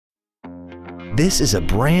This is a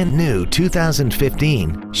brand new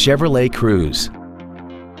 2015 Chevrolet Cruze.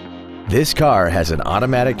 This car has an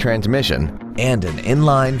automatic transmission and an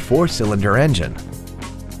inline 4-cylinder engine.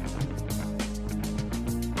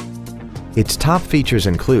 Its top features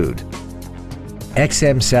include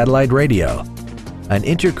XM satellite radio, an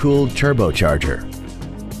intercooled turbocharger,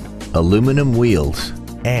 aluminum wheels,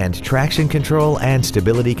 and traction control and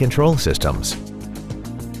stability control systems.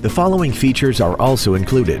 The following features are also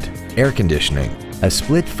included: air conditioning, a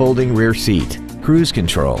split folding rear seat, cruise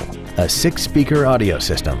control, a 6-speaker audio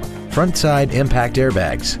system, front side impact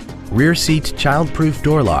airbags, rear seat child-proof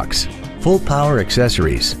door locks, full power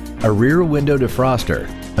accessories, a rear window defroster,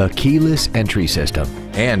 a keyless entry system,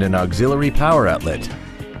 and an auxiliary power outlet.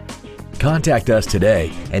 Contact us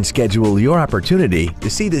today and schedule your opportunity to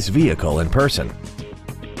see this vehicle in person.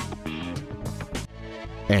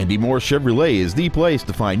 Andy Moore Chevrolet is the place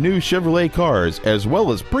to find new Chevrolet cars as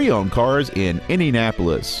well as pre-owned cars in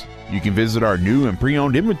Indianapolis. You can visit our new and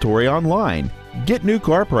pre-owned inventory online, get new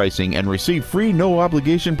car pricing, and receive free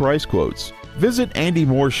no-obligation price quotes. Visit Andy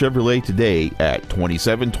Moore Chevrolet today at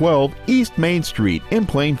 2712 East Main Street in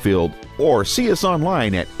Plainfield, or see us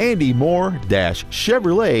online at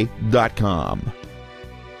andymore-chevrolet.com.